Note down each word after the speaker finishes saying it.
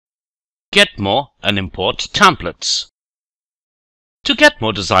Get More and Import Templates. To get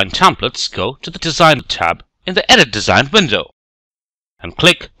more design templates, go to the Design tab in the Edit Design window and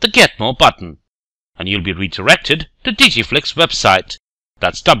click the Get More button, and you'll be redirected to DigiFlick's website.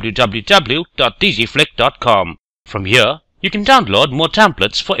 That's www.digiflick.com. From here, you can download more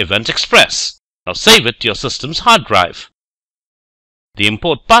templates for Event Express. Now save it to your system's hard drive. The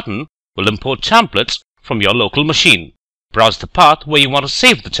Import button will import templates from your local machine. Browse the path where you want to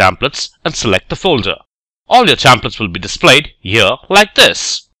save the templates and select the folder. All your templates will be displayed here like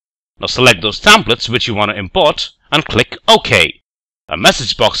this. Now select those templates which you want to import and click OK. A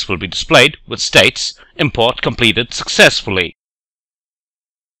message box will be displayed which states Import completed successfully.